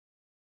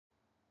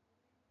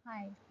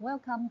Hi,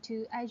 welcome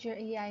to Azure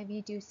AI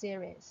video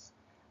series.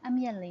 I'm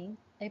Yanling,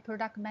 a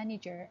product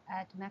manager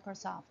at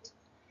Microsoft.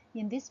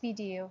 In this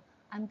video,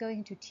 I'm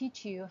going to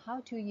teach you how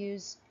to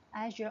use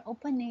Azure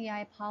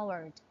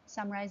OpenAI-powered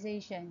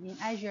summarization in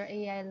Azure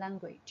AI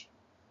Language.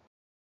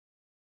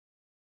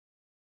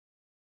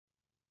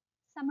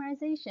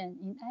 Summarization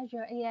in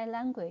Azure AI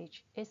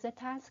Language is a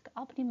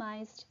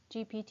task-optimized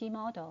GPT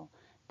model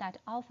that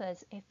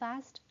offers a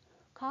fast,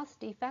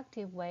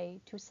 cost-effective way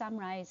to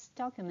summarize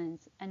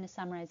documents and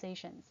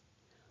summarizations.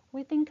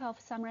 We think of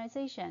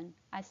summarization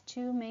as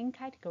two main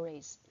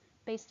categories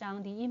based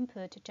on the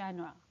input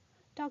genre,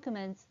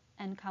 documents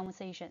and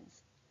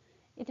conversations.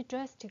 It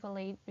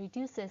drastically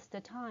reduces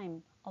the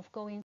time of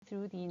going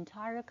through the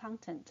entire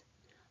content,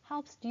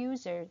 helps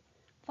users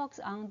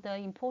focus on the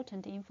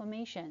important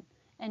information,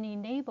 and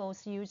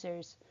enables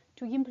users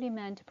to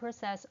implement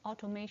process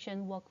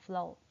automation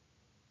workflow.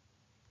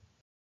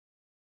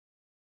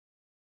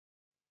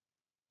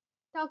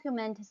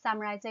 Document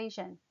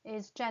summarization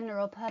is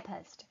general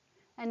purposed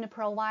and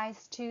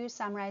provides two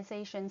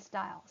summarization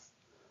styles.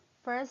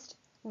 First,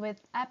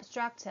 with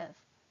Abstractive,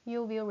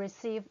 you will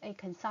receive a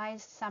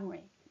concise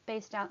summary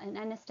based on an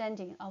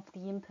understanding of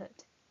the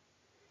input.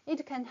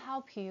 It can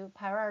help you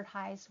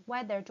prioritize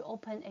whether to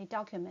open a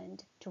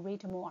document to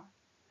read more.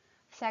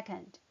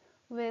 Second,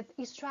 with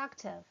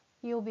Extractive,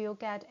 you will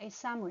get a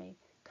summary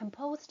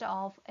composed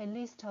of a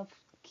list of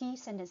key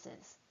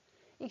sentences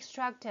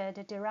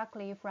extracted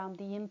directly from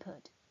the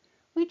input,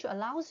 which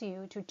allows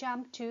you to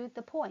jump to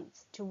the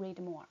points to read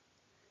more.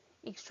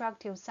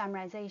 Extractive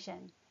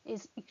summarization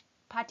is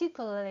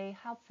particularly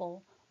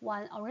helpful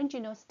when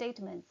original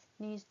statements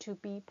need to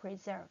be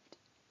preserved.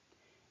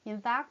 In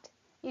fact,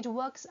 it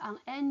works on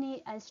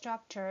any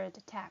unstructured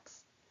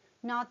text,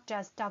 not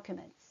just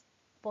documents.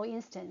 For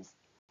instance,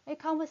 a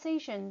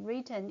conversation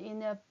written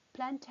in a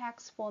plain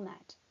text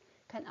format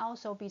can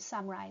also be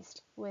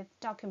summarized with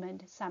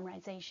document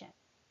summarization.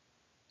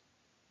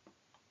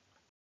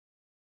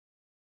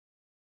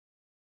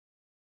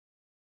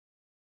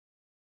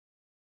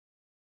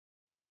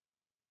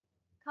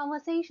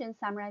 Conversation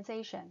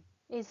summarization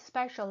is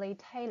specially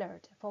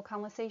tailored for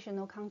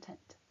conversational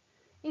content.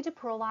 It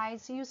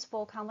provides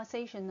useful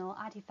conversational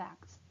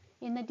artifacts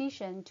in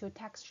addition to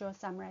textual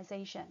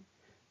summarization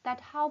that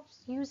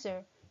helps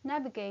users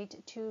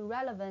navigate to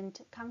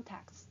relevant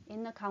contexts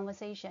in a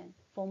conversation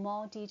for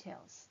more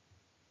details.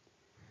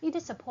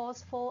 It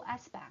supports four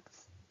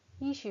aspects: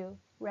 issue,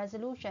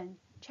 resolution,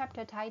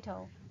 chapter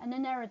title, and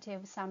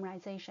narrative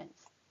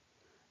summarizations.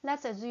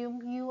 Let's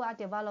assume you are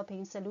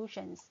developing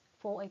solutions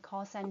for a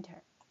call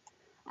center.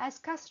 As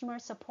customer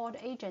support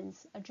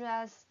agents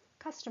address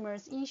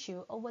customers'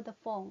 issue over the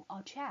phone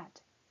or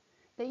chat,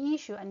 the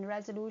issue and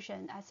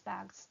resolution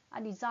aspects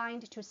are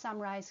designed to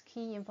summarize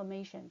key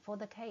information for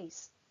the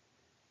case.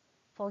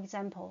 For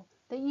example,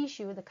 the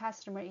issue the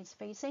customer is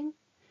facing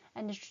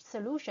and the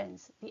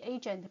solutions the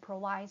agent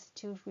provides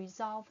to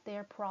resolve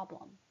their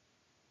problem.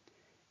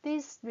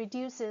 This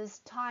reduces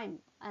time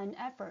and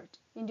effort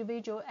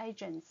individual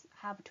agents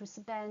have to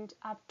spend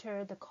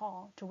after the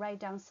call to write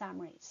down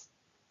summaries.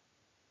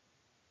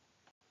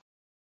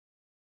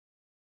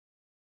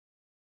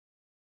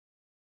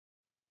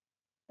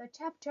 The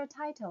chapter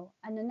title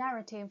and the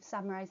narrative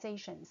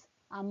summarizations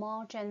are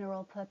more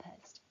general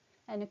purposed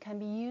and can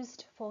be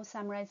used for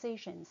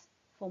summarizations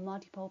for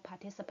multiple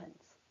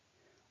participants.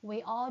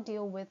 We all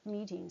deal with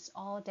meetings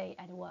all day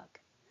at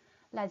work.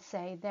 Let's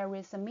say there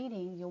is a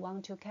meeting you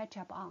want to catch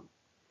up on.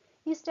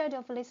 Instead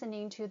of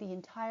listening to the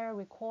entire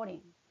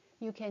recording,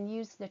 you can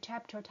use the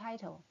chapter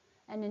title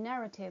and the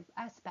narrative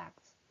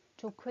aspects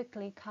to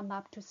quickly come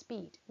up to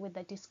speed with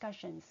the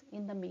discussions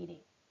in the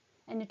meeting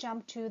and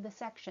jump to the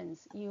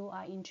sections you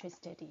are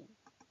interested in.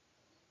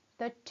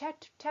 The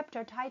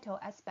chapter title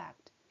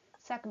aspect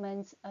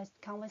segments a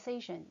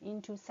conversation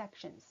into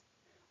sections,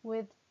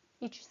 with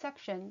each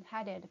section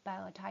headed by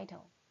a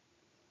title.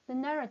 The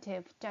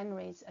narrative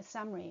generates a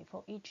summary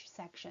for each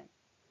section.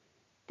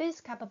 This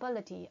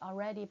capability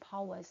already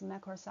powers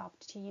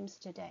Microsoft Teams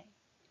today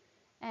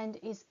and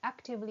is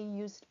actively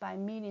used by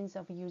millions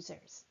of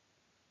users.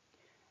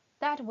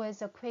 That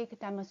was a quick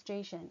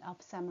demonstration of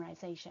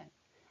summarization,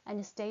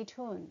 and stay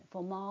tuned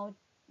for more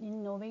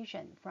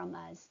innovation from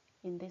us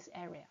in this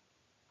area.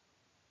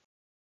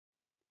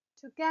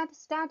 To get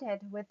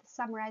started with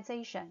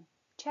summarization,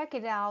 check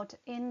it out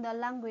in the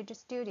Language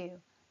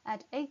Studio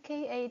at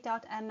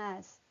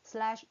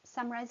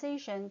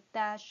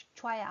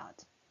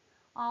aka.ms/summarization-tryout,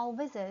 or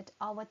visit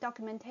our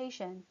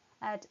documentation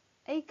at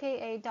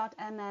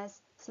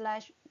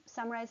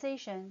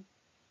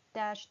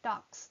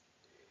aka.ms/summarization-docs.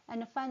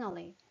 And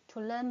finally,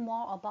 to learn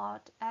more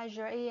about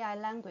Azure AI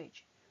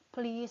Language,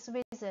 please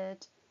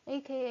visit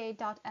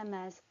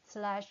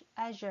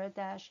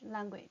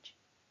aka.ms/azure-language.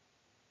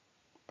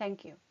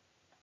 Thank you.